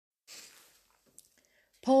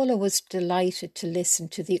Paula was delighted to listen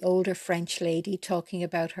to the older French lady talking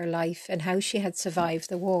about her life and how she had survived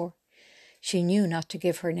the war. She knew not to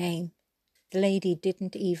give her name. The lady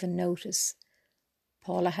didn't even notice.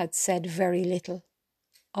 Paula had said very little,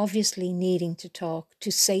 obviously needing to talk,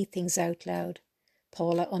 to say things out loud.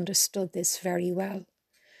 Paula understood this very well.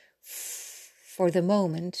 For the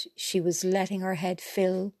moment, she was letting her head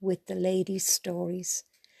fill with the lady's stories.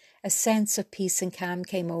 A sense of peace and calm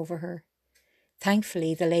came over her.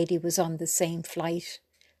 Thankfully, the lady was on the same flight.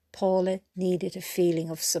 Paula needed a feeling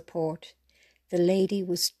of support. The lady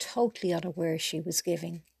was totally unaware she was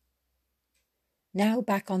giving. Now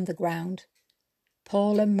back on the ground,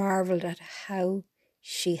 Paula marvelled at how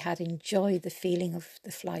she had enjoyed the feeling of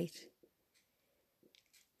the flight.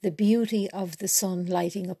 The beauty of the sun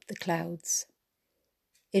lighting up the clouds.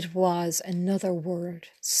 It was another world,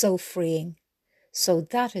 so freeing. So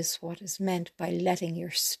that is what is meant by letting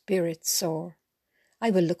your spirit soar. I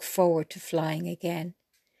will look forward to flying again.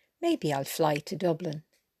 Maybe I'll fly to Dublin.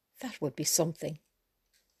 That would be something.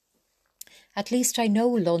 At least I know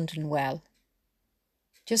London well.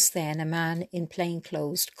 Just then a man in plain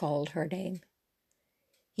clothes called her name.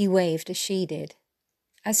 He waved as she did.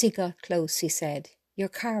 As he got close, he said, "Your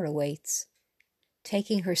car awaits."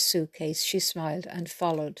 Taking her suitcase, she smiled and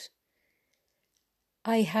followed.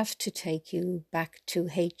 "I have to take you back to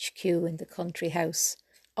HQ in the country house."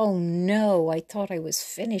 "Oh no, I thought I was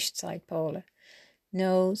finished," sighed Paula.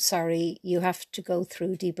 "No, sorry, you have to go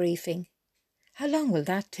through debriefing." "How long will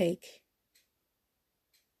that take?"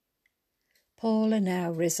 Paula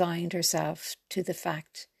now resigned herself to the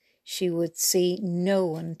fact she would see no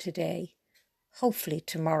one today. Hopefully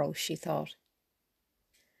tomorrow, she thought.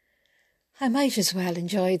 I might as well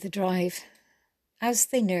enjoy the drive. As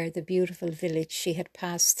they neared the beautiful village she had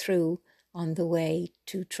passed through on the way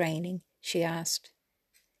to training, she asked,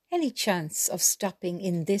 "Any chance of stopping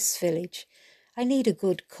in this village? I need a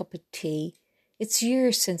good cup of tea. It's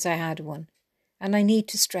years since I had one, and I need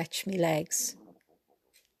to stretch my legs."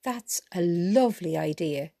 "That's a lovely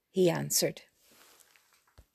idea," he answered.